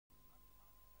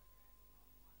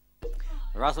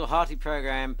Russell Harty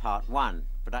Programme Part 1,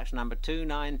 production number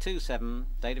 2927,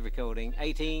 date of recording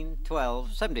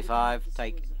 18/12/75,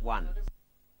 take 1.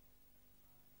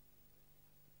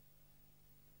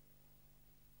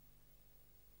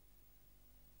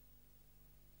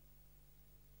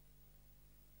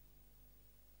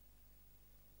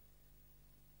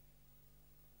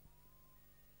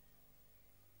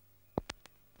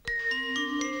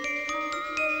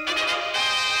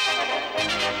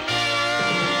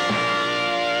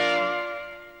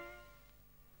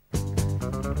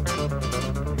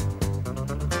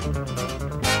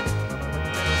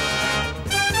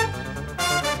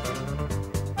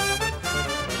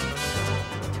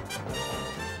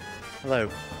 Hello.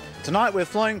 Tonight we're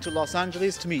flying to Los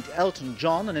Angeles to meet Elton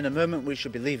John, and in a moment we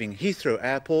shall be leaving Heathrow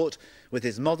Airport with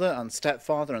his mother and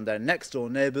stepfather and their next-door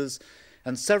neighbours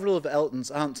and several of Elton's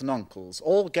aunts and uncles,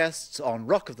 all guests on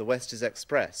Rock of the Westies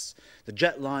Express, the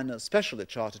jetliner specially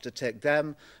chartered to take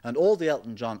them and all the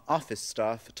Elton John office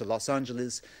staff to Los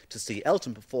Angeles to see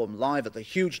Elton perform live at the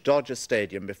huge Dodger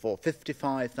Stadium before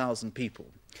 55,000 people.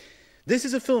 This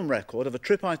is a film record of a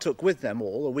trip I took with them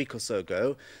all a week or so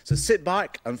ago, so sit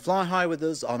back and fly high with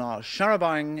us on our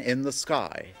charabang in the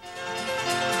sky.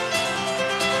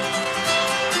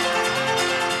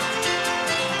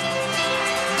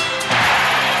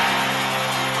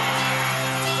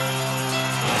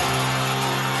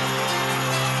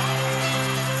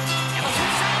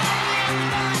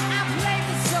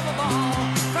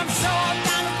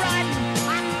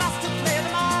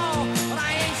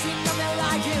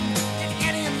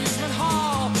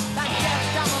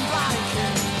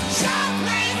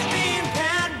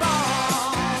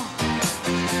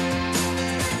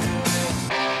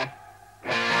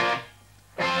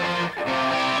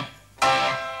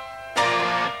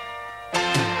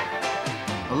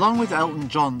 Along with Elton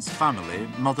John's family,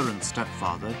 mother and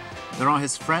stepfather, there are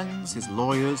his friends, his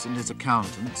lawyers and his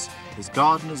accountants, his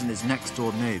gardeners and his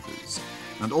next-door neighbours,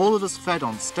 and all of us fed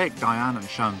on steak Diane and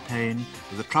champagne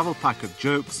with a travel pack of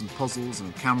jokes and puzzles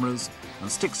and cameras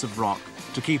and sticks of rock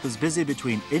to keep us busy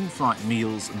between in-flight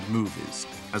meals and movies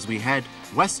as we head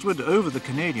westward over the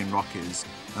Canadian Rockies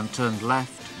and turned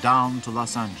left down to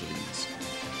Los Angeles.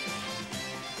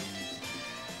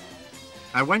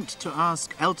 I went to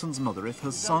ask Elton's mother if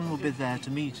her son will be there to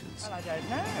meet us. Well, I don't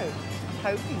know.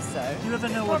 I'm hoping so. Do you ever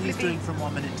know what he's doing from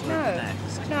one minute to the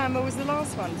next? No, I'm always the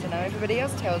last one to know. Everybody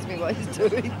else tells me what he's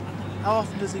doing. How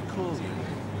often does he call you?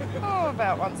 Oh,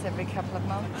 about once every couple of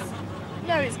months.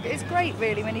 No, it's great,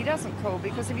 really, when he doesn't call,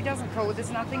 because if he doesn't call,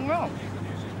 there's nothing wrong.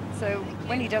 So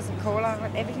when he doesn't call,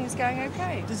 everything's going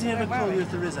okay. Does he ever call you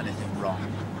if there is anything wrong?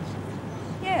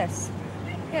 Yes.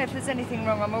 Yeah, if there's anything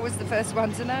wrong, I'm always the first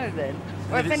one to know then.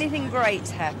 Or if anything great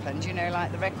happened, you know,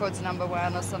 like the record's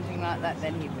 #1 or something like that,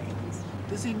 then he rings.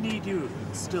 Does he need you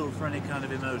still for any kind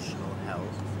of emotional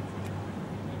help?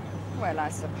 Well, I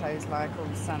suppose like all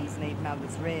sons need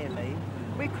mothers, really.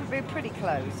 We're pretty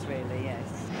close, really, yes.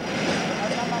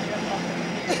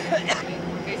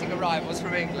 Meeting arrivals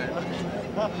from England.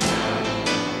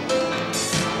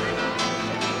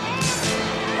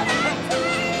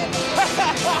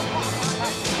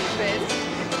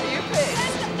 Are you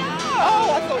pissed? No! Oh,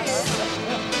 I thought you were.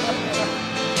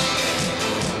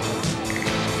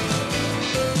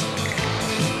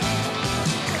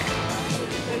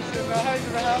 How's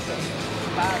the rehearsal?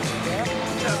 Bad, yeah?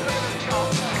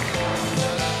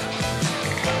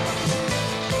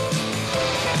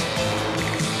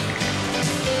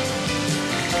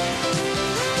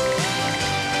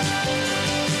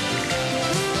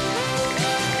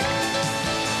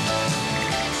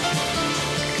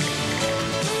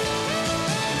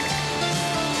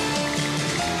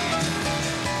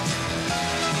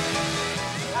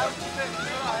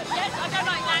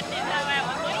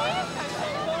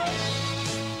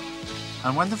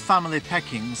 And when the family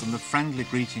peckings and the friendly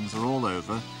greetings are all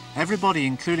over, everybody,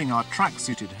 including our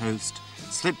track-suited host,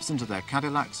 slips into their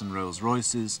Cadillacs and Rolls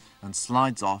Royces and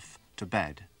slides off to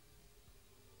bed.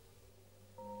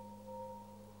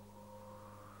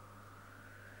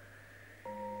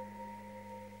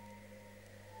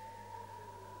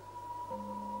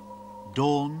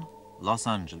 Dawn, Los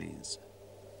Angeles.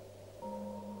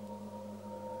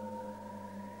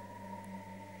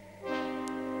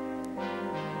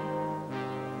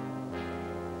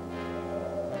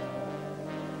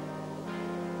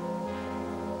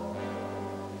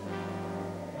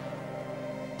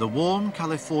 The warm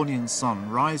Californian sun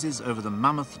rises over the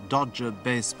mammoth Dodger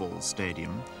baseball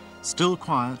stadium, still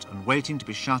quiet and waiting to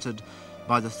be shattered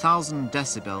by the 1,000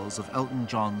 decibels of Elton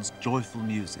John's joyful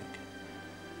music.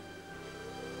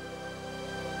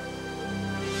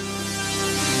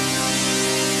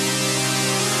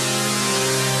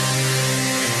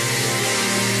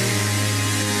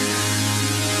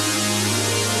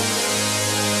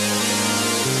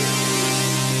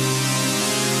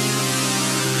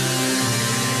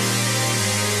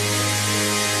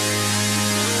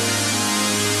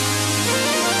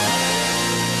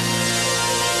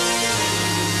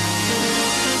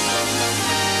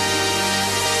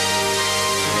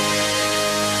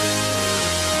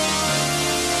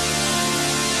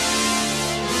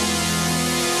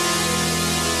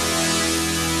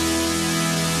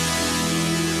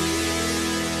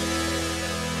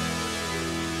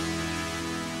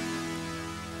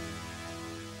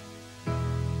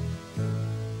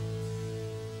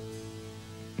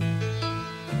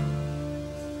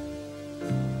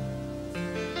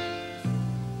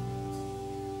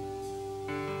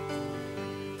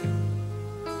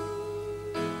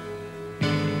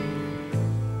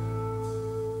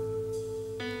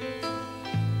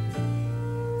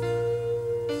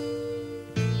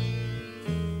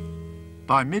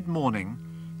 By mid-morning,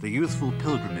 the youthful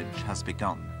pilgrimage has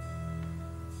begun.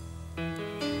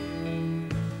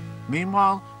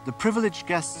 Meanwhile, the privileged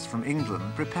guests from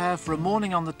England prepare for a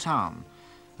morning on the town,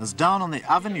 as down on the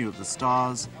Avenue of the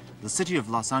Stars, the city of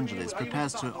Los Angeles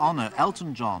prepares to honour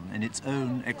Elton John in its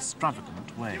own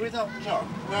extravagant way. With Elton John?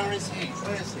 Where is he?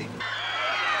 Where is he?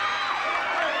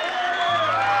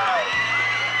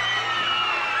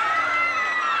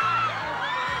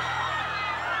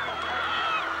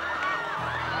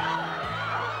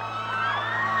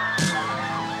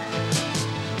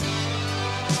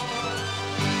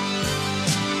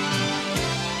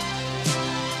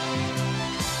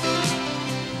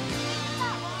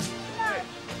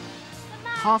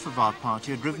 Half of our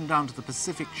party had driven down to the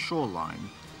Pacific shoreline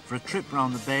for a trip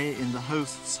round the bay in the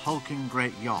host's hulking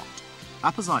great yacht,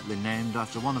 appositely named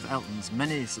after one of Elton's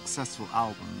many successful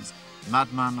albums,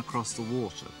 Madman Across the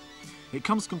Water. It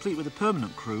comes complete with a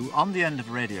permanent crew on the end of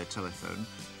a radio telephone,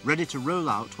 ready to roll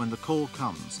out when the call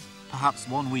comes, perhaps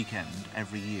one weekend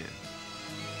every year.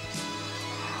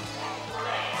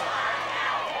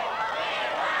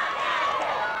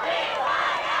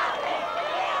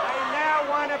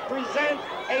 Present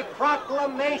a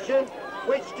proclamation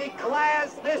which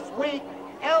declares this week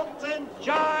Elton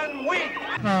John Week.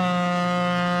 And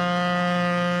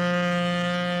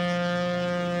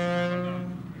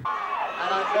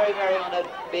I'm very, very honoured,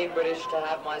 being British, to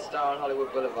have my star on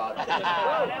Hollywood Boulevard. Lift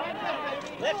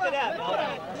it up.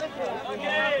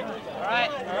 Okay. All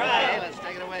right. Okay, let's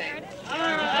take it away.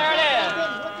 There it is.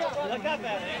 Look up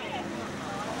at it.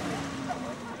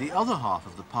 The other half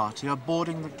of the party are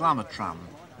boarding the glamour tram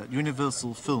at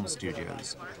Universal Film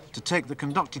Studios to take the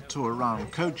conducted tour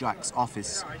around Kojak's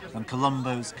office and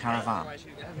Columbo's caravan.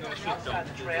 Outside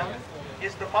the trail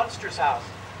is the Munsters' house.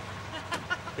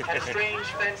 Had a strange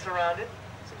fence around it,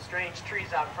 some strange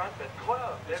trees out front, but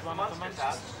whoa, there's the Munsters'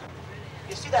 house.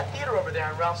 You see that theater over there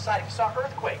on Ralph's side? If you saw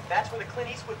Earthquake, that's where the Clint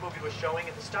Eastwood movie was showing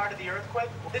at the start of the earthquake.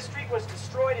 This street was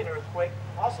destroyed in Earthquake,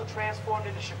 also transformed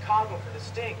into Chicago for the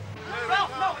Sting.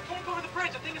 Ralph, no, we can't go over the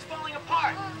bridge. The thing is falling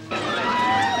apart.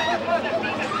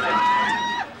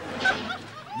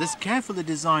 This carefully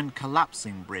designed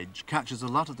collapsing bridge catches a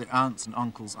lot of the aunts and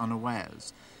uncles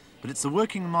unawares, but it's the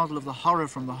working model of the horror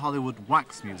from the Hollywood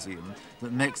Wax Museum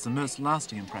that makes the most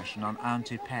lasting impression on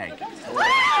Auntie Peg.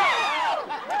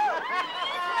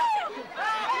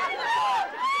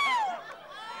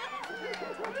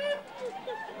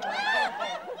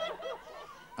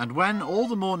 And when all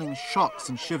the morning's shocks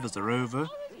and shivers are over,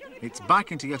 it's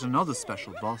back into yet another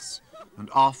special boss and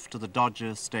off to the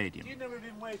Dodger Stadium. You know we've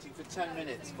been waiting for 10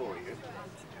 minutes for you.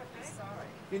 Sorry.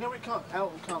 You know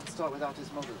Elton can't start without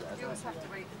his mother there. You always have to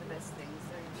wait for the best things.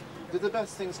 So Did the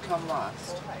best things come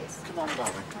last? always. Come on,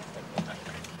 darling.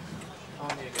 On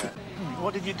you go.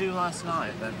 What did you do last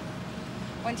night then?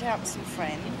 Went out with some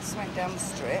friends, went down the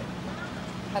strip,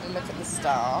 had a look at the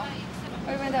Star.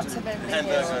 We went up to Beverly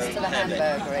Hills to the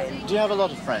Hamburger Inn. Do you have a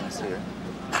lot of friends here?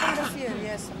 Quite a few,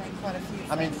 yes, I made quite a few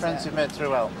friends. I mean, friends you've met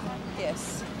through Elton?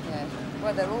 Yes, yeah.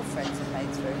 Well, they're all friends I've made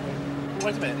through him.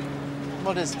 Wait a minute.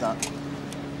 What is that?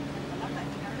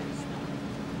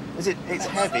 It's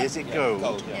heavy, is it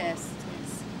gold? Yes, it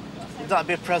is. Would that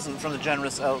be a present from the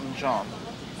generous Elton John?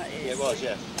 That is. It was,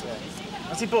 yeah.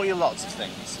 Has he bought you lots of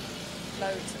things?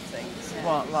 Loads of things. Yeah.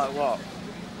 What, like what?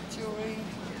 Jewellery.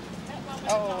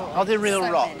 Oh, Are they real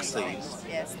so rocks, many these? things.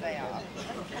 Yes, they are.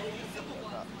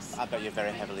 Rocks. I bet you're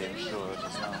very heavily insured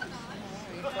as well.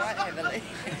 Quite heavily.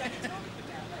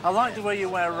 I like the way you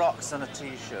wear rocks and a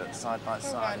t-shirt side by Why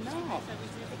side. not?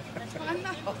 Why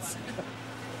not?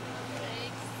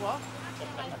 What?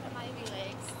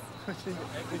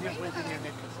 With your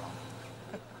knickers on.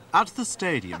 At the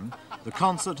stadium, the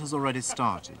concert has already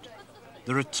started.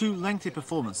 There are two lengthy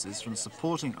performances from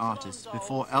supporting artists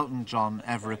before Elton John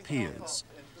ever appears.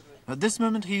 At this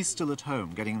moment, he's still at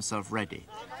home getting himself ready,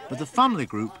 but the family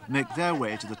group make their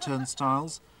way to the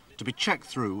turnstiles to be checked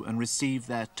through and receive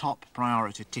their top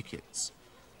priority tickets.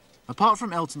 Apart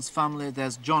from Elton's family,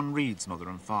 there's John Reed's mother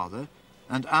and father,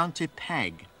 and Auntie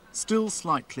Peg, still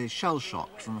slightly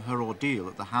shell-shocked from her ordeal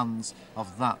at the hands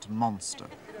of that monster.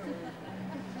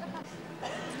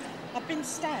 I've been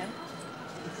stabbed.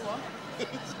 What?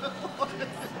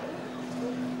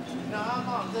 Now, how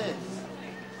about this?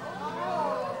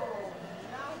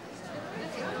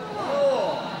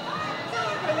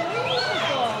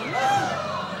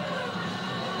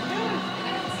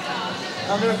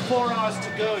 And there are 4 hours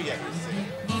to go yet, you see.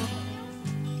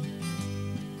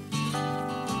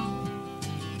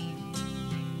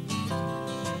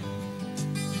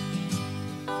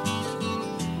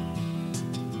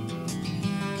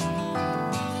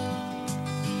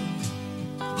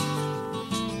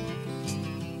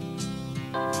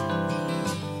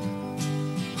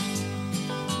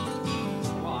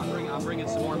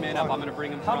 lineup. I'm going to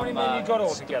bring them How many men you got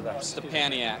all together? The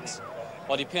Pontiacs.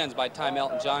 Well, it depends. By the time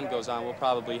Elton John goes on, we'll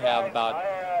probably have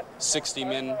about 60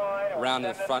 men around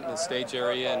the front in the stage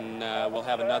area, and we'll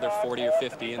have another 40 or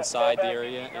 50 inside the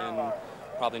area, and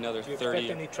probably another 30. Do you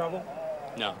expect any trouble?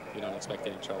 No, we don't expect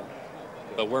any trouble.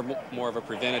 But we're more of a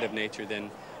preventative nature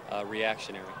than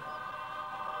reactionary.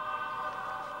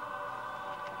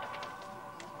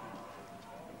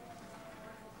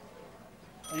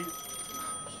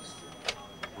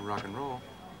 Rock and roll.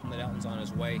 That Elton's on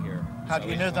his way here. How do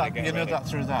you know that? You know that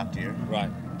through that, do you? Right.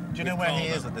 Do you know where he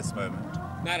is at this moment?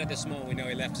 Not at this moment. We know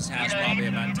he left his house probably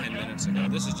about 10 minutes ago.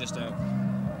 This is just a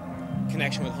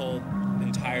connection with the whole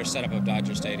entire setup of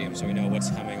Dodger Stadium, so we know what's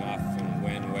coming off and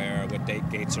when, where, what date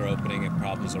gates are opening, if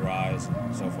problems arise,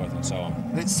 so forth and so on.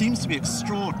 It seems to be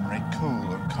extraordinary,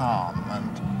 cool and calm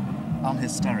and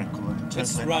unhysterical and totally...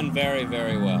 It's run very,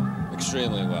 very well,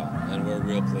 extremely well, and we're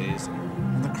real pleased.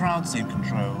 And the crowd seemed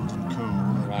controlled and cool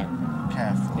and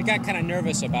careful. It got kind of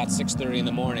nervous about 6:30 in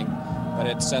the morning, but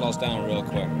it settles down real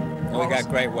quick. And we got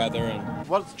great weather. And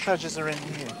what treasures are in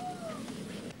here?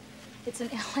 It's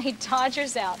an LA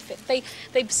Dodgers outfit.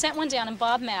 They sent one down, and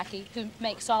Bob Mackey, who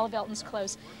makes all of Elton's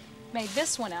clothes, made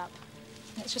this one up.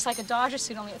 And it's just like a Dodger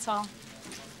suit, only it's all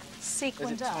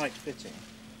sequined up. Is it tight fitting?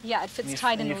 Yeah, it fits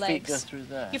tight in the legs. Your feet go through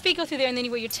there? Your feet go through there, and then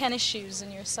you wear your tennis shoes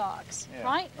and your socks, yeah.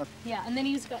 right? Yeah, and then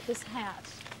he's got this hat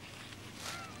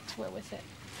to wear with it.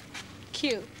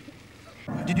 Cute.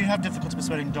 Did you have difficulty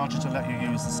persuading Dodger to let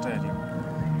you use the stadium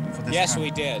for this? Yes,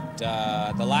 we did.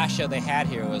 The last show they had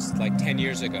here was like 10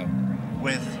 years ago.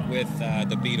 With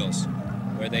the Beatles,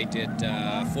 where they did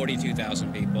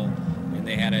 42,000 people, and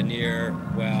they had a near,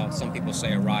 well, some people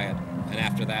say a riot. And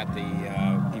after that,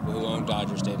 the people who own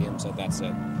Dodger Stadium said that's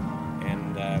it.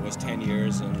 And it was 10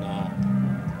 years, and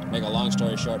make a long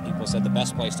story short, people said the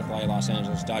best place to play Los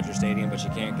Angeles is Dodger Stadium, but you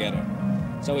can't get it.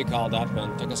 So we called up,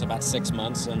 and it took us about 6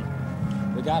 months, and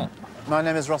we got it. My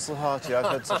name is Russell Harty. I've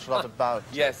heard such a lot about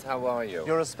you. Yes, how are you?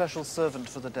 You're a special servant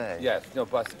for the day. Yes, no,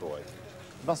 busboy.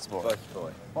 Busboy?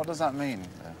 Busboy. What does that mean?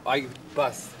 I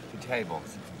bus the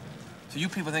tables. So you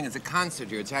people think it's a concert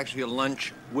here. It's actually a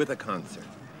lunch with a concert.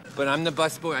 But I'm the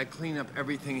busboy. I clean up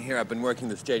everything here. I've been working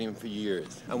the stadium for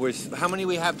years. And how many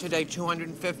we have today?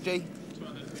 250?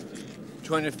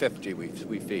 250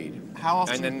 we feed. How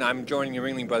often? And then I'm joining the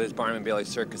Ringling Brothers Barnum and Bailey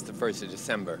Circus the 1st of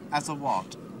December. As a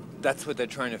what? That's what they're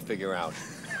trying to figure out.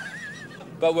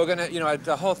 But we're gonna,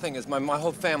 the whole thing is my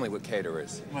whole family were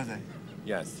caterers. Were they?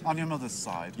 Yes. On your mother's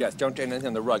side? Yes, don't do anything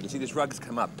on the rug. You see, these rugs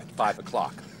come up at 5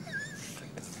 o'clock.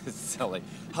 It's silly.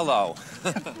 Hello.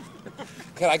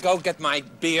 Could I go get my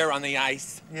beer on the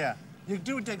ice? Yeah. You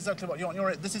do exactly what you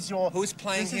want. This is your... Who's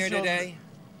playing here today?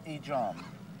 E. John.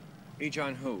 E.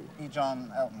 John who? E.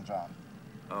 John, Elton John.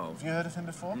 Oh. Have you heard of him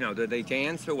before? No, do they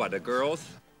dance or what, the girls?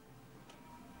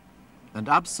 And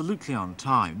absolutely on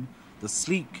time, the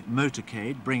sleek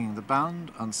motorcade bringing the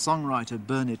band and songwriter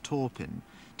Bernie Taupin,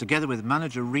 together with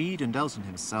manager Reed and Elton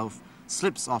himself,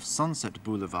 slips off Sunset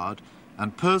Boulevard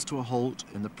and purrs to a halt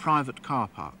in the private car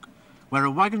park, where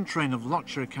a wagon train of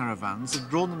luxury caravans have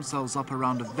drawn themselves up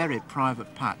around a very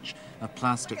private patch of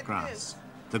plastic grass,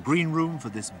 the green room for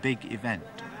this big event.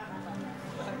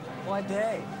 What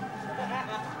day?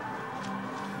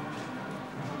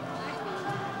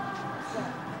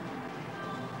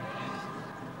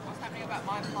 What's happening about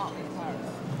my apartment in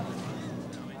Paris?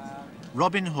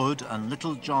 Robin Hood and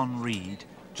Little John Reed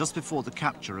just before the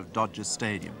capture of Dodger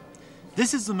Stadium.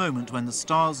 This is the moment when the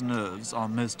star's nerves are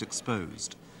most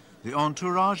exposed. The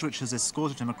entourage which has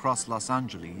escorted him across Los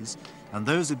Angeles and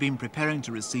those who've been preparing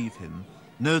to receive him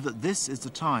know that this is the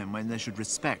time when they should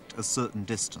respect a certain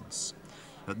distance.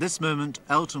 At this moment,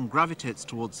 Elton gravitates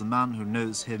towards the man who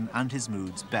knows him and his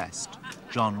moods best,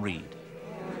 John Reed.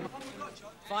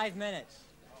 5 minutes.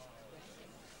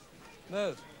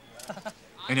 Move.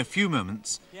 In a few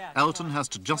moments, Elton has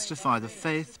to justify the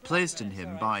faith placed in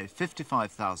him by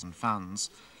 55,000 fans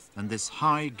and this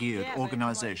high-geared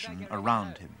organisation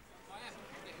around him.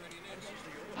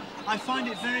 I find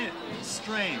it very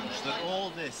strange that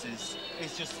all this is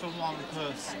just for one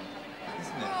person,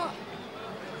 isn't it? Well,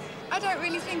 I don't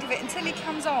really think of it until he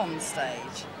comes on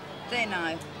stage. Then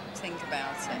I think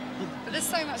about it. But there's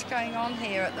so much going on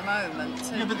here at the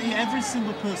moment. Yeah, but every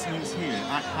single person who's here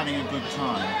having a good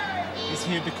time is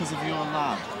here because of your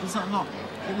lad. Does that not?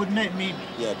 It would make me...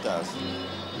 Yeah, it does.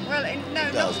 Well,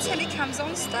 not until he comes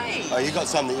on stage. Oh, you've got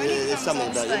something, there's something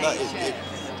about it.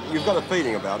 You've got a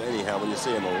feeling about it anyhow when you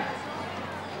see them all.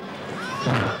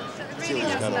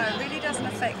 It really doesn't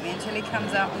affect me until he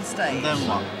comes out on stage. And then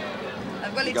what?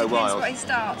 Well, it depends what he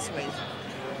starts with.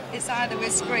 It's either we're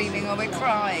screaming or we're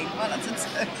crying. One of the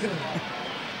two.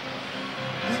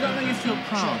 that make you feel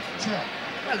proud?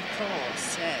 Well, of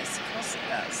course, yes, of course it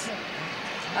does.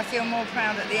 I feel more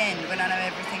proud at the end when I know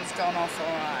everything's gone off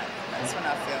all right. That's when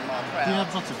I feel more proud. Do you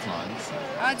have butterflies?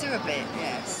 I do a bit,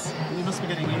 yes. You must be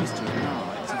getting used to it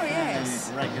now. It's a yes.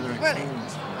 fairly regular Well,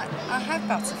 experience. I have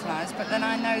butterflies, but then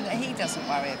I know that he doesn't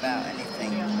worry about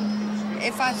anything.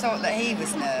 If I thought that he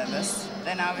was nervous,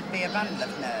 then I would be a bundle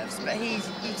of nerves. But he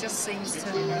just seems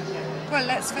to... Well,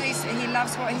 let's face it, he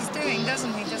loves what he's doing,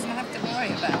 doesn't he? He doesn't have to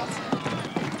worry about it.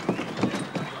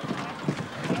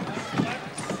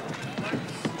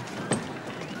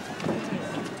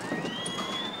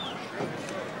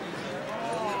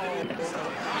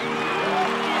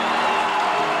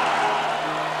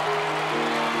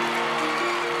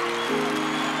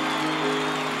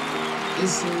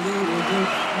 It's a little bit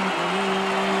funny,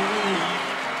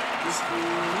 this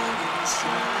feeling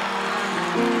inside.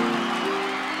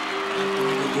 I'm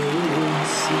gonna go and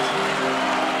see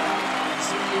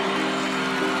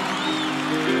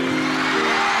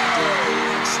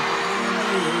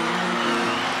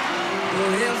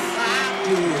but if I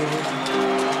did,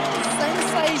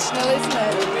 sensational, isn't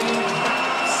it?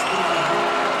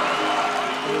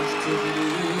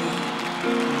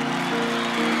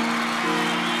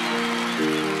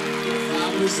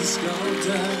 was a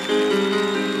sculptor,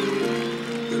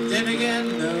 but then again,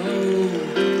 no.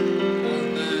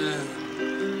 One man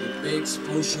who makes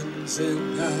potions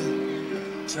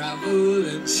and travel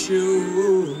and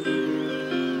show.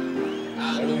 I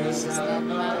know it's not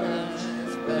much,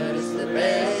 but it's the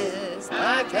best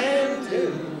I can do.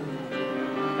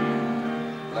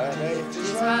 But if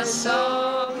it's my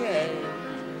song, and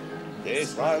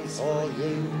this one's for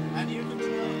you.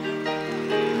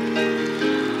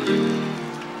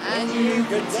 And you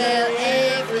can tell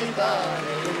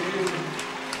everybody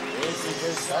this is a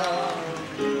song.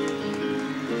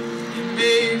 It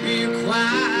may be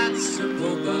quite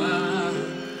simple, but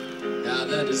now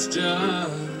that it's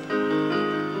done, I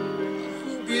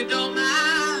hope you don't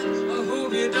mind, I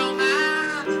hope you don't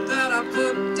mind that I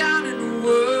put down in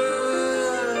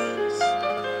words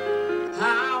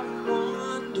how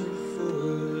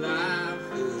wonderful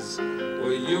life is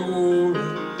when you're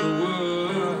in the world.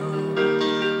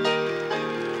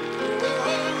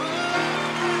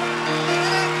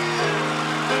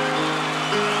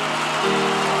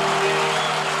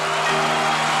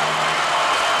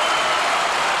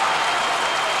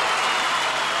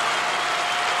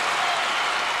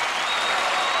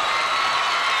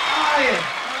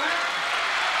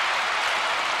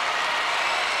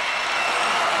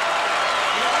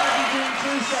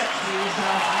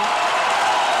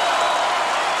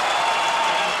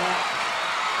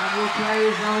 And we'll play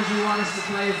as long as you want us to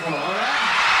play for, all right?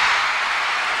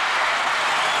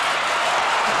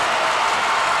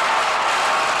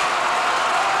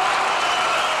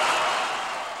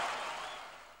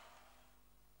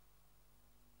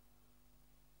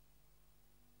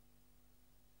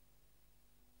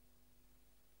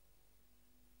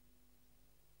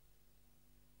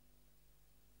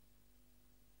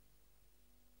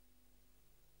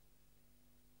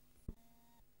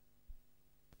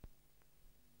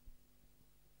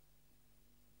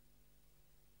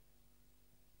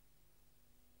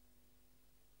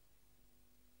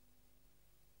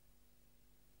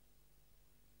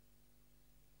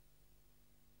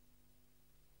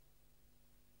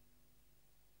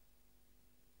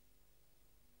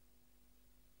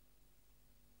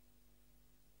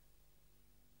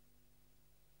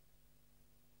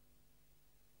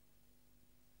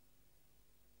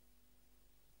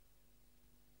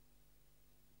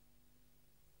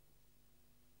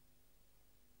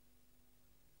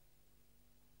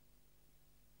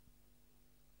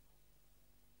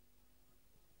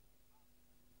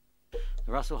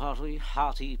 The Russell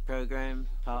Harty Programme,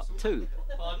 Part 2.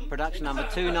 Production number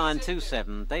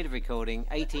 2927, date of recording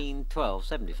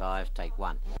 18/12/75, take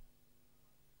 1.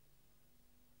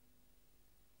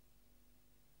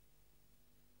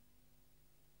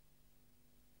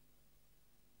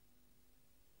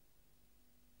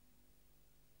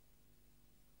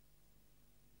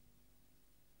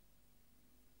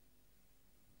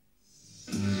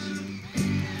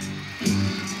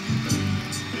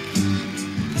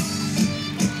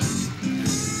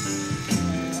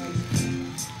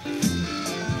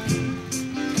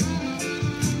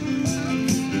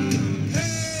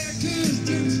 Hey!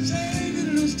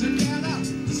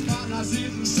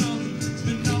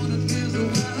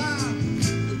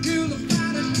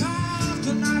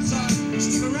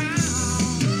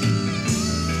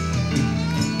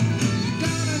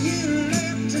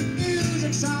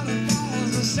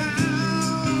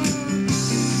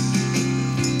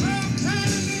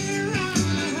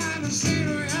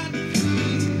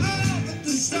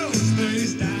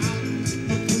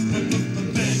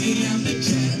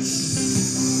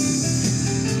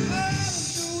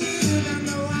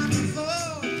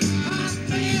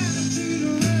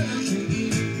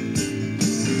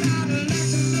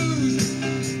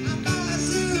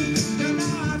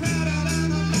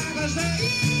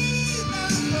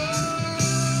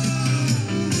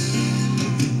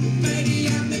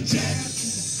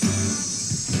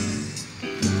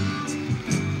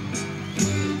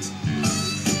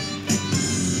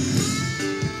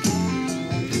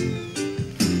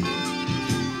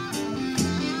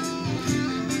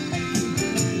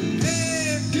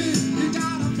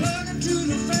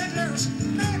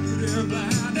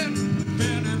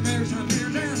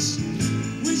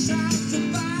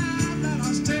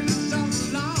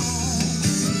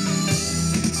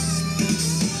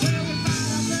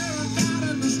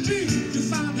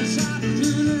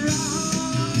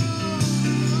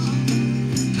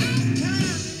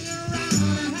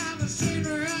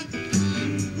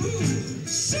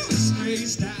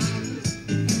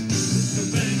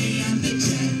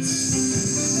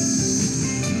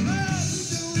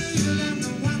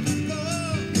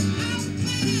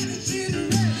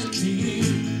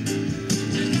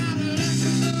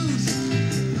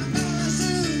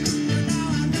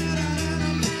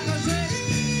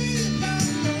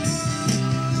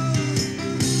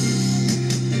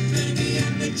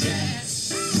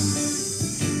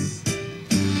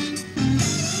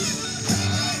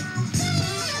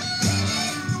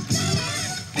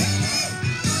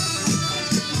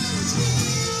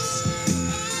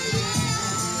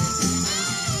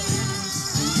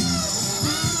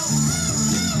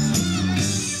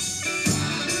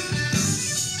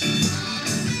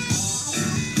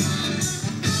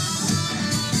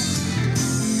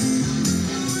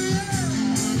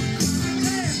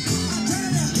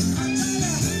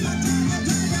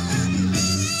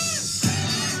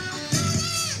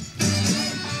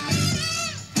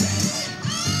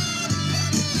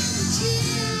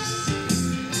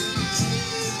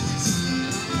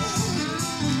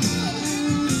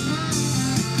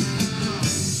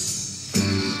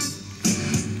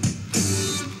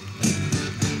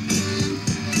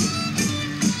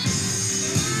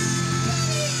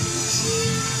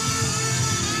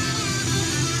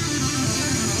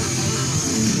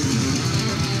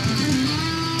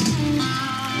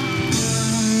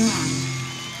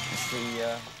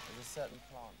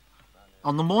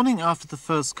 On the morning after the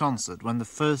first concert, when the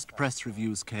first press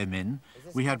reviews came in,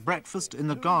 we had breakfast in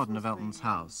the garden of Elton's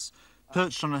house,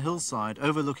 perched on a hillside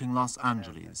overlooking Los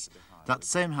Angeles, that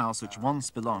same house which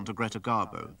once belonged to Greta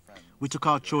Garbo. We took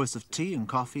our choice of tea and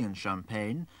coffee and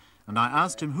champagne, and I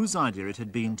asked him whose idea it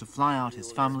had been to fly out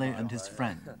his family and his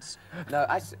friends. No,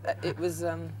 it was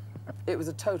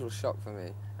a total shock for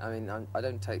me. I mean, I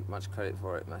don't take much credit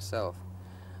for it myself,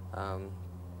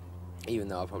 even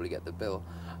though I'll probably get the bill.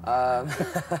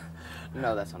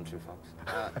 No, that's untrue, folks.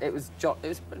 It was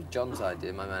John's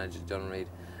idea, my manager, John Reed,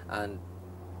 and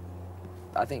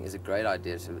I think it's a great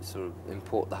idea to sort of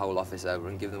import the whole office over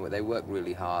and give them what they work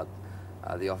really hard.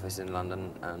 The office in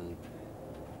London, and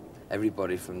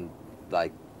everybody from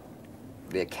like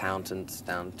the accountants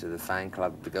down to the fan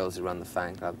club, the girls who run the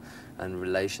fan club, and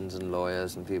relations and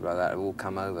lawyers and people like that have all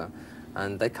come over.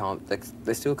 And they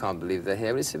still can't believe they're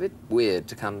here. It's a bit weird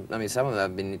to come. I mean, some of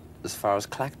them have been as far as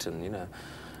Clacton, you know,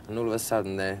 and all of a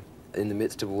sudden they're in the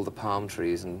midst of all the palm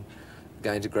trees and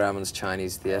going to Grauman's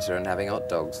Chinese Theatre and having hot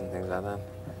dogs and things like that.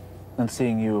 And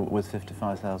seeing you with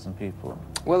 55,000 people.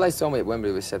 Well, they saw me at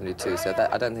Wembley with 72, so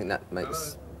I don't think that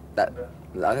makes that.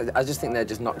 I just think they're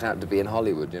just knocked out to be in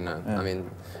Hollywood, you know. Yeah. I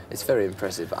mean, it's very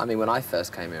impressive. I mean, when I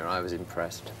first came here, I was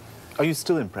impressed. Are you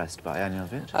still impressed by any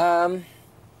of it? Well,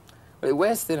 it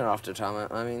wears thinner after time.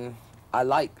 I mean, I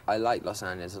like Los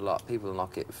Angeles a lot. People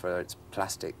knock it for its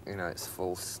plastic, you know, it's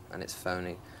false and it's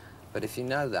phony. But if you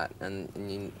know that, then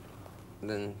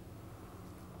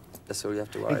that's all you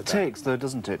have to worry about. It takes, though,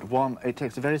 doesn't it? It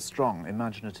takes a very strong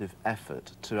imaginative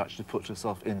effort to actually put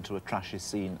yourself into a trashy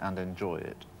scene and enjoy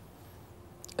it.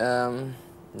 No,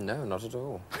 not at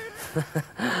all.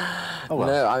 Oh, well.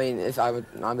 No, I mean,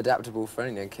 I'm adaptable for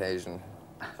any occasion.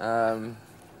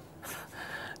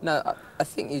 No, I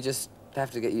think you just have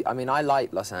to get... I mean, I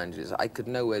like Los Angeles. I could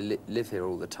nowhere live here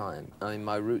all the time. I mean,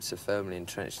 my roots are firmly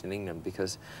entrenched in England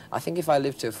because I think if I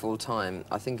lived here full time,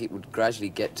 I think it would gradually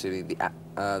get to the...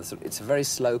 it's a very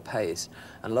slow pace,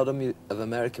 and a lot of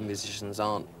American musicians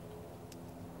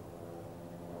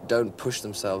don't push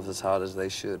themselves as hard as they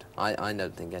should. I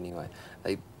don't think anyway.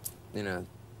 They, you know,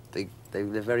 they're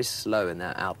very slow in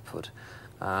their output,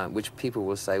 which people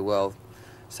will say, well,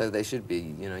 so they should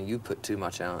be, you know, you put too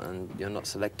much out and you're not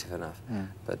selective enough. Mm.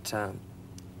 But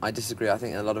I disagree. I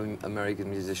think a lot of American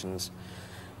musicians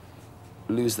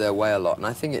lose their way a lot. And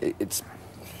I think it's,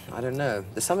 I don't know,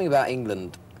 there's something about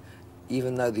England,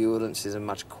 even though the audiences are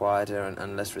much quieter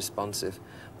and less responsive,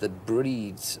 that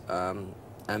breeds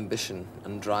ambition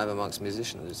and drive amongst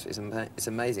musicians. It's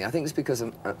amazing. I think it's because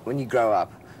when you grow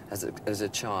up as a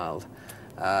child,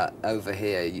 over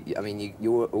here, I mean,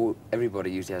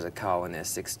 everybody usually has a car when they're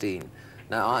 16.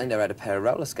 Now, I never had a pair of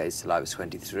roller skates till I was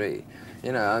 23.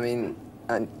 You know, I mean,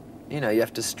 and, you know, you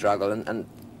have to struggle and...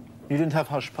 You didn't have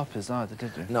hush puppies either,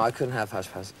 did you? No, I couldn't have hush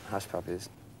puppies.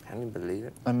 Can you believe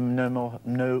it?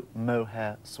 No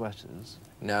mohair sweaters?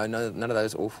 No, none of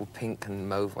those awful pink and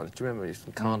mauve ones. Do you remember? It was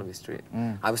from Carnaby Street.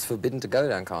 Mm. I was forbidden to go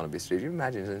down Carnaby Street. Do you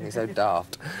imagine something so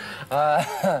daft?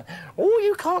 Oh,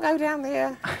 you can't go down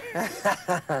there.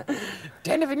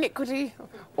 Den of iniquity.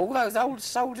 All those old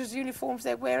soldiers' uniforms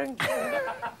they're wearing.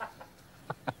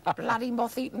 Bloody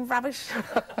moth-eaten rubbish.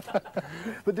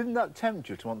 But didn't that tempt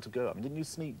you to want to go up? Didn't you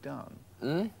sneak down?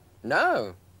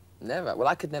 No. Never. Well,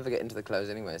 I could never get into the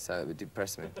clothes anyway, so it would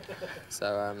depress me.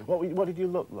 So, What did you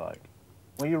look like?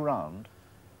 Were you round?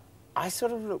 I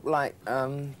sort of looked like,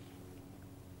 a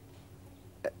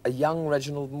young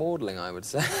Reginald Maudling, I would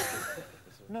say.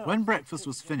 When breakfast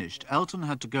was finished, Elton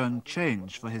had to go and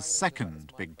change for his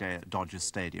second big day at Dodger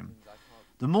Stadium.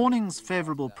 The morning's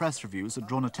favourable press reviews had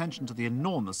drawn attention to the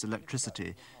enormous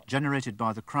electricity generated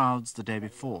by the crowds the day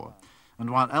before. And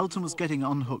while Elton was getting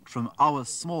unhooked from our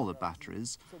smaller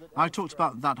batteries, I talked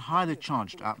about that highly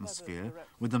charged atmosphere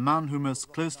with the man who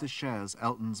most closely shares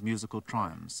Elton's musical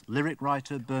triumphs, lyric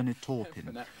writer Bernie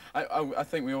Taupin. I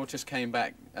think we all just came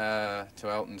back to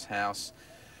Elton's house,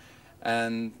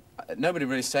 and nobody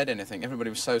really said anything. Everybody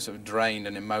was so sort of drained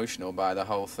and emotional by the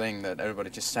whole thing that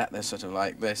everybody just sat there sort of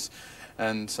like this.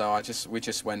 And so we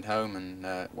just went home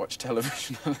and watched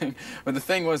television. But the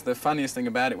thing was, the funniest thing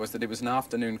about it was that it was an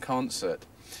afternoon concert.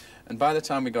 And by the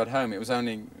time we got home, it was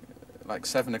only like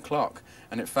 7 o'clock,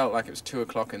 and it felt like it was 2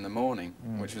 o'clock in the morning,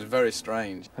 which was very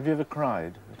strange. Have you ever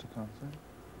cried at a concert?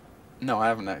 No, I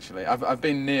haven't actually. I've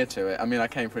been near to it. I mean, I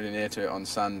came pretty near to it on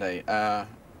Sunday.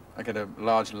 I get a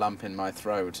large lump in my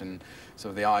throat and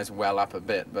sort of the eyes well up a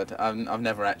bit, but I've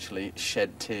never actually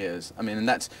shed tears. I mean, and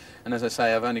as I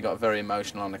say, I've only got very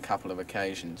emotional on a couple of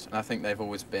occasions, and I think they've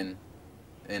always been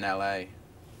in LA.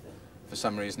 For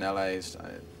some reason,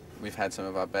 we've had some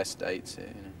of our best dates here,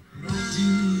 you know.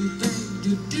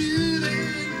 could do that,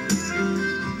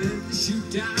 then shoot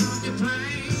down your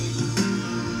plane.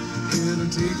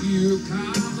 It'll take you a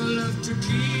couple of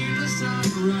tequila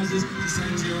sunrises to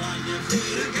send you on your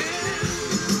feet again.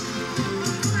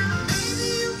 Maybe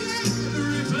you get a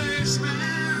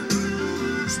replacement,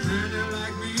 standing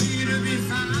like me to be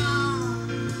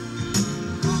found.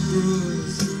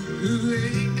 Conquerors who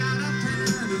ain't got a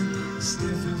penny,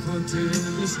 sniffing for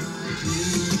timbers like you.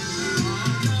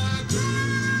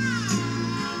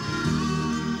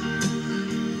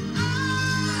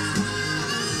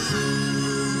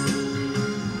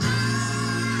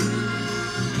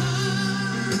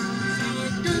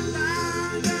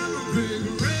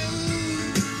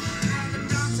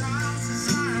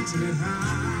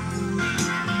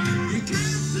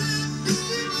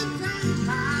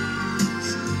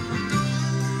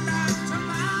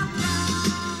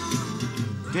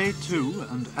 Day 2,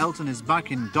 and Elton is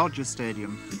back in Dodger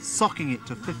Stadium, socking it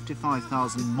to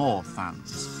 55,000 more fans,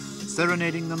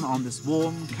 serenading them on this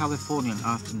warm Californian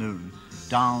afternoon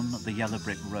down the yellow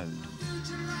brick road.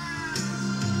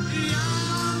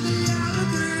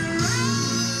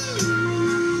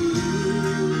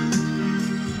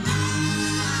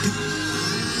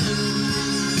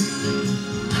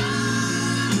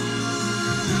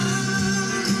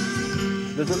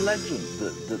 There's a legend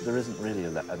that there isn't really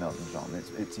an Elton John.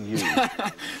 It's you.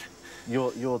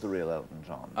 You're the real Elton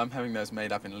John. I'm having those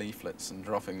made up in leaflets and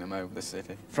dropping them over the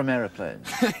city. From aeroplanes?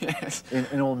 Yes.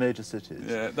 In all major cities?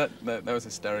 Yeah, that was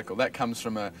hysterical. That comes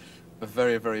from a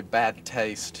very, very bad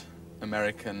taste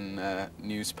American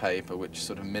newspaper, which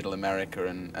sort of middle America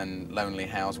and lonely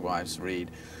housewives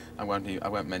read. I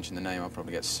won't mention the name. I'll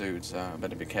probably get sued, so I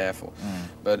better be careful.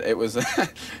 But it was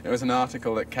it was an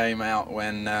article that came out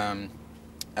when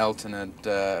Elton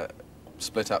had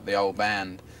split up the old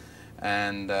band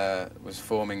and was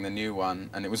forming the new one,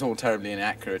 and it was all terribly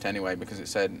inaccurate anyway, because it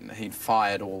said he'd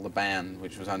fired all the band,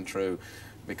 which was untrue,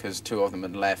 because 2 of them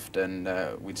had left and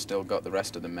we'd still got the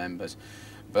rest of the members.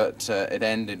 But it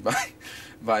ended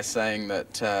by saying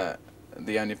that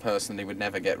the only person he would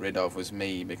never get rid of was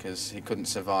me, because he couldn't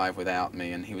survive without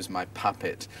me, and he was my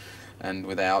puppet. And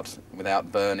without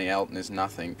Bernie, Elton is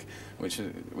nothing, which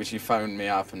he phoned me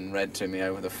up and read to me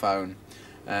over the phone,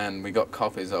 and we got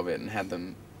copies of it and had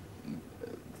them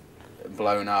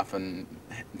blown up and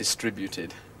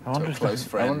distributed to close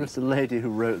friends. I wonder if the lady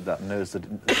who wrote that knows that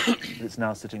it's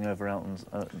now sitting over Elton's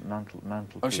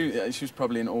mantelpiece. Oh, she was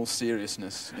probably in all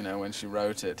seriousness, you know, when she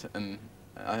wrote it, and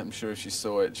I'm sure if she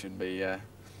saw it, she'd be a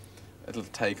little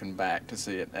taken back to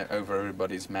see it over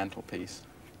everybody's mantelpiece.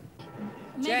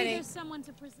 Maybe there's someone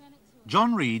to present it to.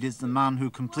 John Reid is the man who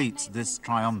completes this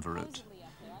triumvirate.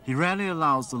 He rarely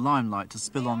allows the limelight to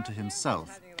spill onto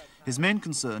himself. His main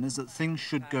concern is that things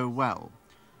should go well.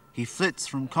 He flits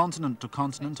from continent to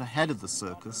continent ahead of the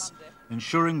circus,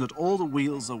 ensuring that all the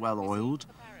wheels are well oiled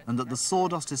and that the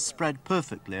sawdust is spread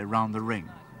perfectly around the ring.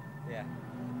 Yeah,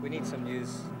 we need some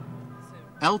news.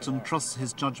 Elton trusts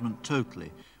his judgment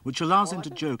totally, which allows him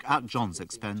to joke at John's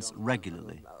expense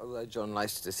regularly. Although John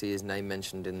likes to see his name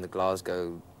mentioned in the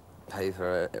Glasgow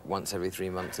paper once every 3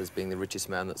 months as being the richest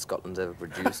man that Scotland's ever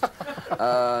produced.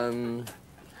 I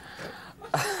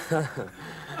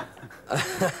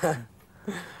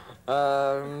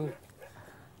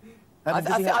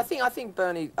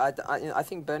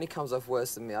think Bernie comes off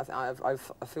worse than me. I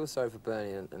feel sorry for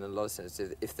Bernie in a lot of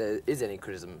senses. If there is any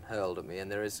criticism hurled at me,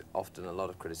 and there is often a lot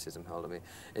of criticism hurled at me,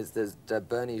 it's that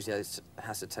Bernie usually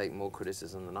has to take more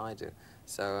criticism than I do.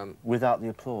 So without the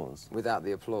applause. Without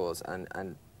the applause,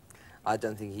 and I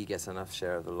don't think he gets enough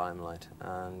share of the limelight,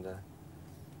 and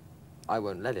I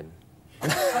won't let him.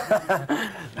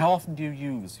 How often do you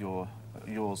use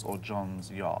yours or John's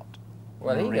yacht?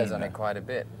 Well, he goes on it quite a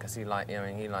bit because he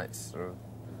likes sort of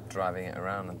driving it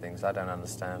around and things. I don't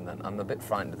understand that. I'm a bit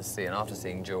frightened of the sea, and after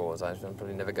seeing Jaws, I'll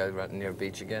probably never go near a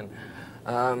beach again.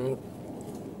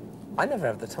 I never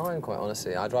have the time, quite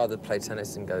honestly. I'd rather play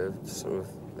tennis and go sort of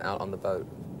out on the boat.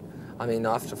 I mean,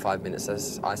 after 5 minutes,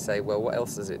 I say, well, what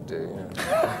else does it do? You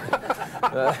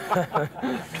know?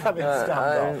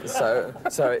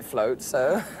 So it floats.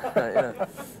 So you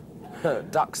know,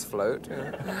 ducks float. You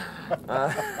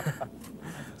know.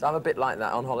 So I'm a bit like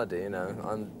that on holiday. You know,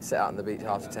 I'm sit out on the beach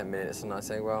after 10 minutes, and I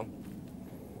say, well,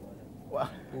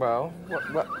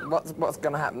 what's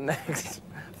going to happen next?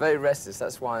 Very restless.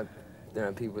 That's why, you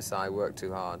know, people say I work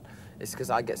too hard. It's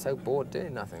because I get so bored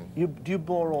doing nothing. Do you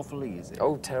bore awfully easy?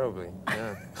 Oh, terribly,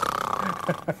 yeah.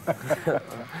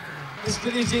 It's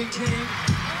Billie Jean King.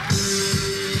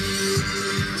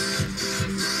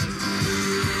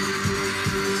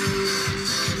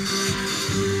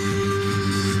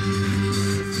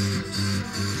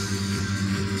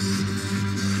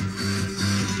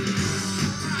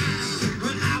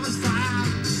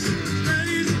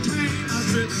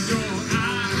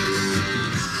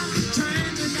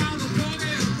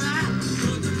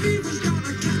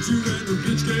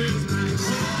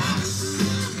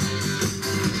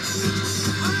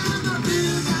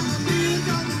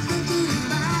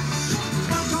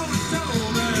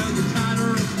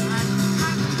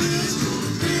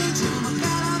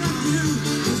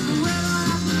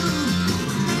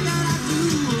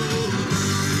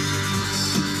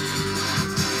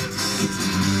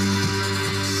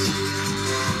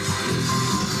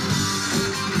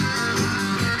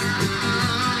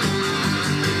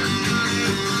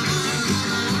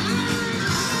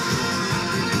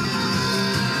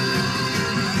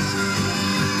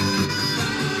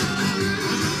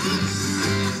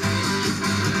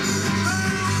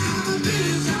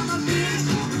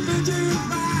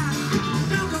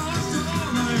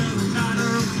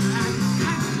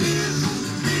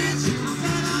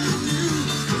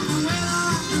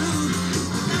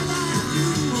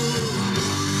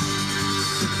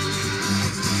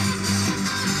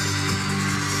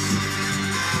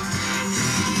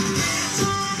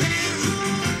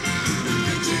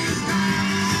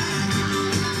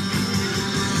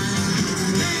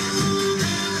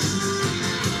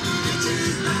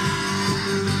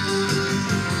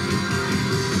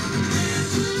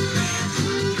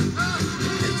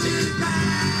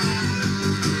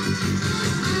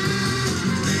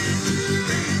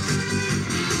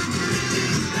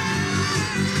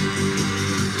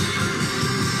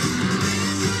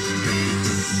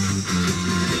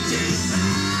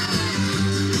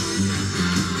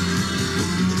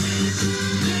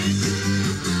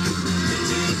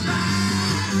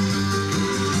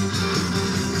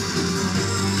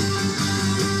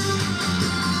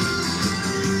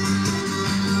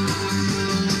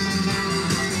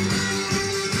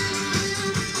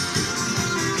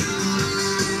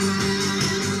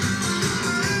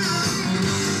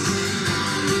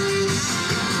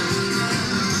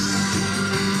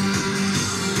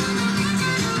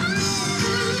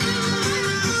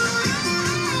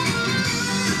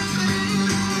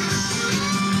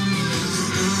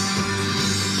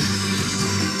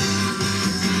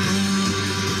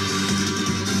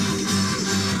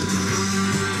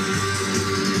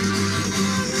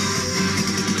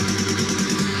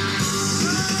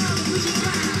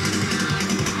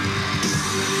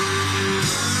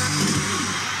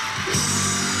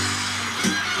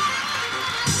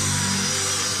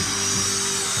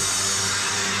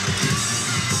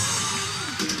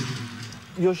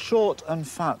 You're short and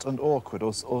fat and awkward,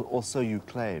 or so you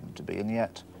claim to be, and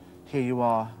yet here you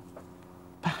are,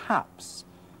 perhaps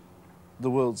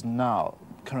the world's now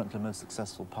currently most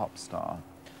successful pop star.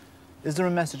 Is there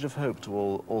a message of hope to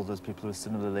all those people who are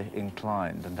similarly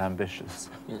inclined and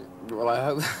ambitious? Well, I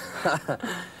hope...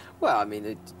 Well, I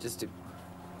mean,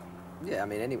 yeah, I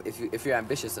mean, anyway, if you're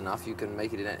ambitious enough, you can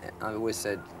make it in... I've always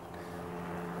said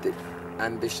that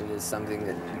ambition is something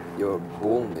that you're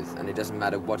born with, and it doesn't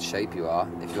matter what shape you are.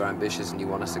 If you're ambitious and you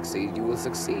want to succeed, you will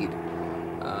succeed.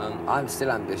 I'm still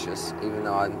ambitious, even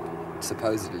though I'm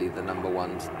supposedly the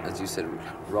 #1, as you said,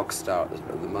 rock star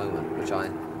at the moment, which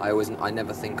I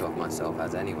never think of myself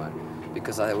as anyway,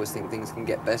 because I always think things can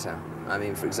get better. I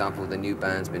mean, for example, the new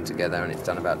band's been together and it's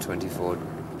done about 24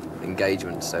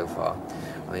 engagements so far.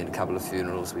 I mean, a couple of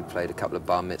funerals, we played a couple of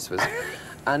bar mitzvahs,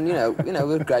 and you know,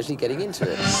 we're gradually getting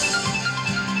into it.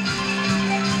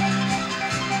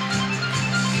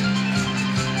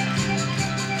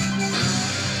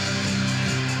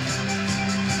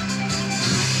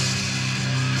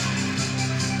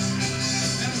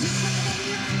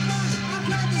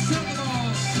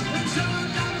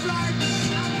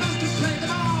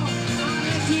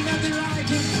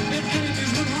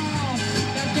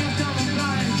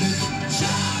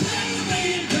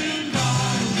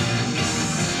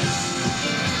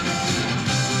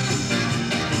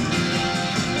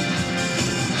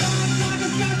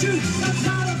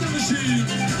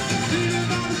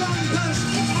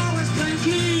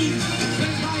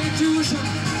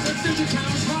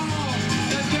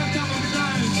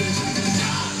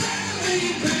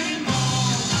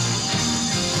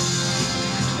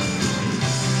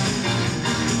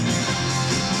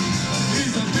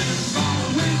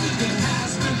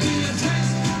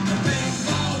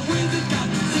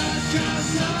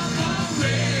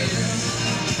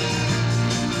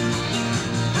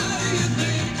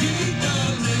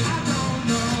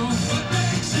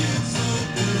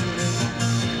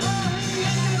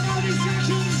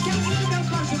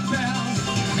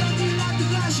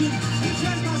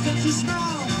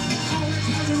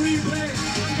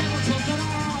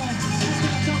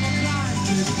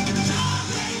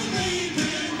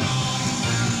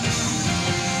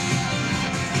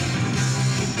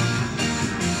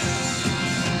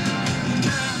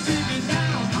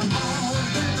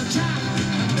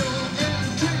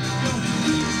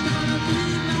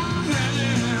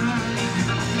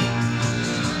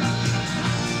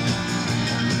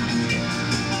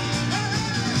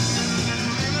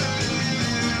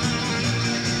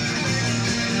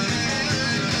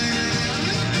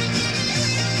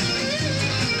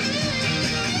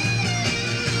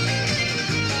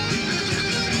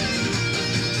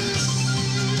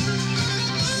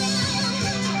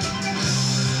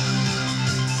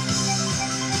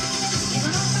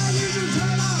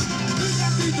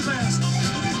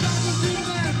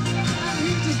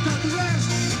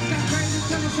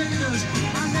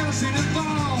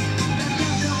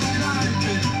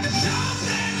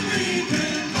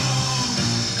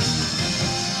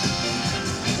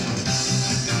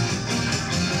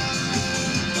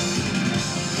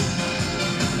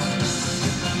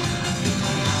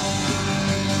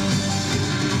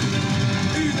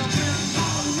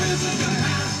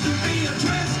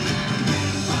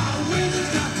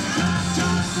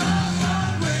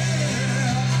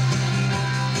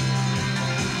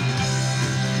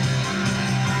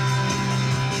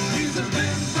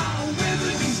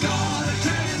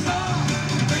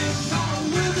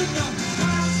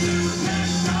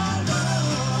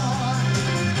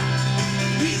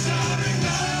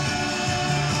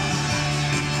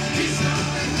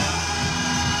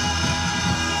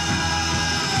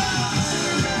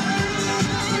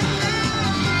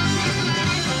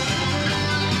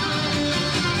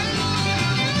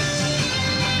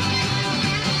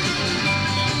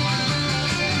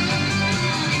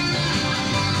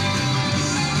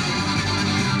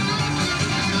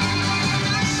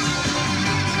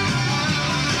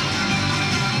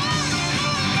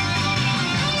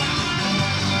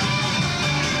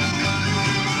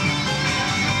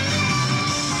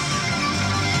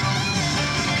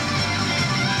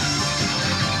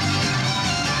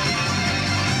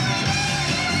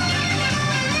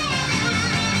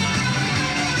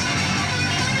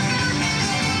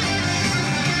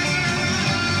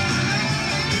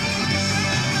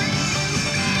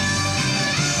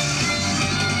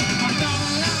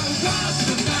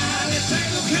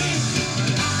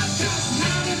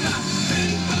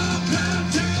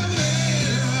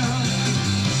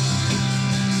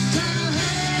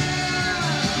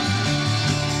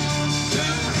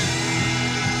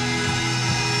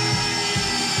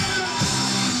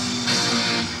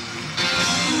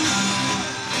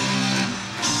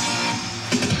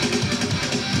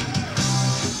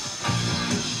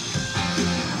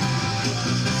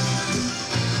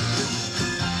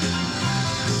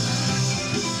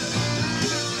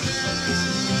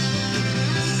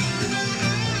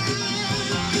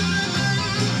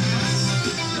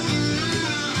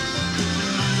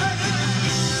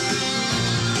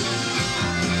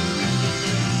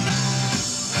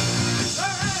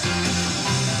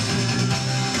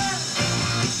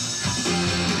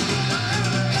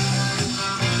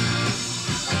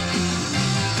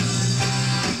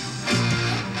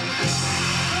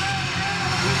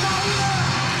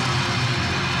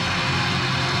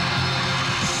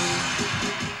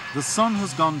 The sun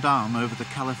has gone down over the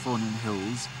Californian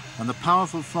hills, and the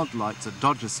powerful floodlights at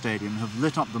Dodger Stadium have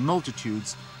lit up the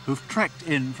multitudes who've trekked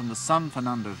in from the San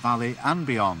Fernando Valley and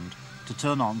beyond to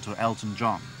turn on to Elton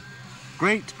John.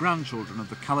 Great-grandchildren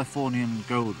of the Californian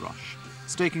gold rush,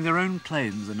 staking their own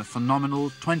claims in a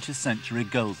phenomenal 20th century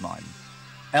gold mine.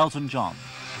 Elton John.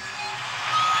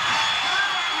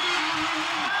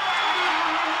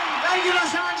 Thank you,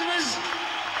 Los Angeles.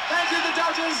 Thank you, the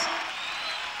Dodgers.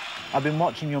 I've been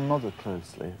watching your mother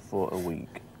closely for a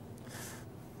week.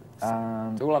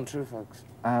 And it's all untrue, folks.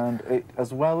 And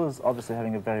as well as obviously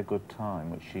having a very good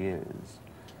time, which she is,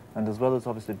 and as well as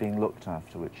obviously being looked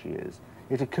after, which she is,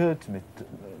 it occurred to me,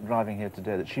 driving here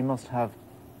today, that she must have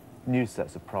new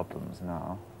sets of problems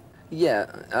now.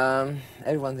 Yeah,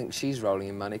 everyone thinks she's rolling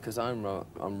in money because I'm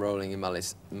rolling in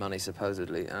money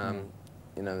supposedly.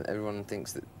 You know, everyone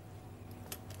thinks that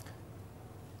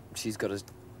she's got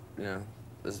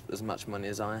as much money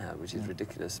as I have, which is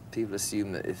ridiculous. People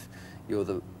assume that if you're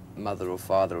the mother or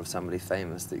father of somebody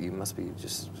famous, that you must be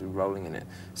just rolling in it.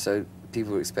 So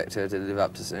people expect her to live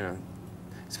up to,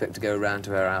 expect to go around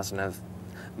to her house and have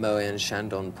Moet and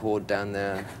Chandon poured down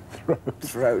their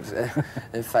throat.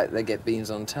 In fact, they get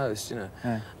beans on toast,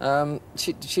 Yeah.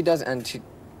 She does, and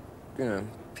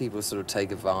people sort of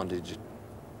take advantage,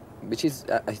 which is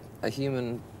a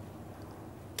human,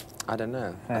 I don't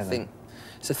know. I think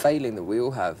it's a failing that we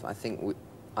all have. I think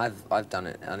I've done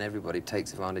it, and everybody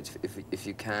takes advantage if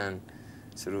you can.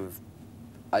 Sort of,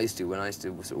 when I used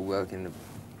to sort of work in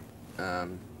the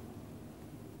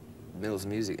Mills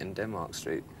Music in Denmark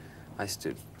Street, I used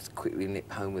to quickly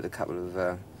nip home with a couple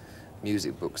of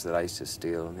music books that I used to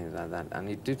steal and things like that. And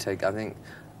you do take, I think,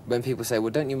 when people say, well,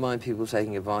 don't you mind people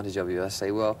taking advantage of you? I say,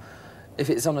 well,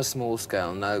 if it's on a small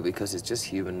scale, no, because it's just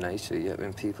human nature. I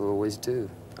mean, people always do.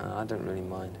 I don't really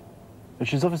mind. But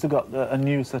she's obviously got a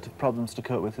new set of problems to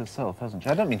cope with herself, hasn't she?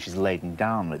 I don't mean she's laden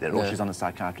down with it, or she's on a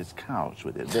psychiatrist's couch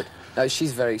with it, but... No,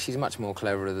 she's much more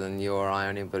cleverer than you or I or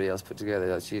anybody else put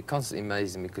together. She constantly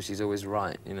amazes me because she's always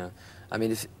right, I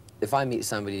mean, if I meet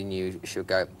somebody new, she'll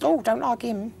go, oh, don't like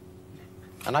him.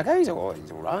 And I go, he's all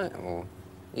right, or,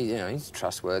 he's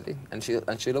trustworthy. And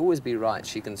she'll always be right.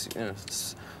 She can,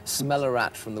 smell a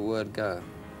rat from the word go.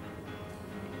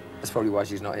 That's probably why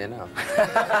she's not here now.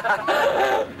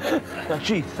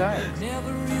 Gee, thanks.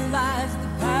 Never realized the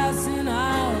passing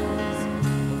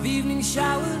hours of evening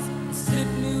showers and slip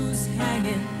noose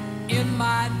hanging in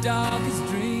my darkest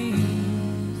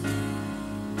dreams.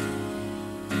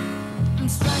 I'm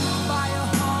strangled by a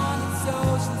haunted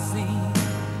social scene.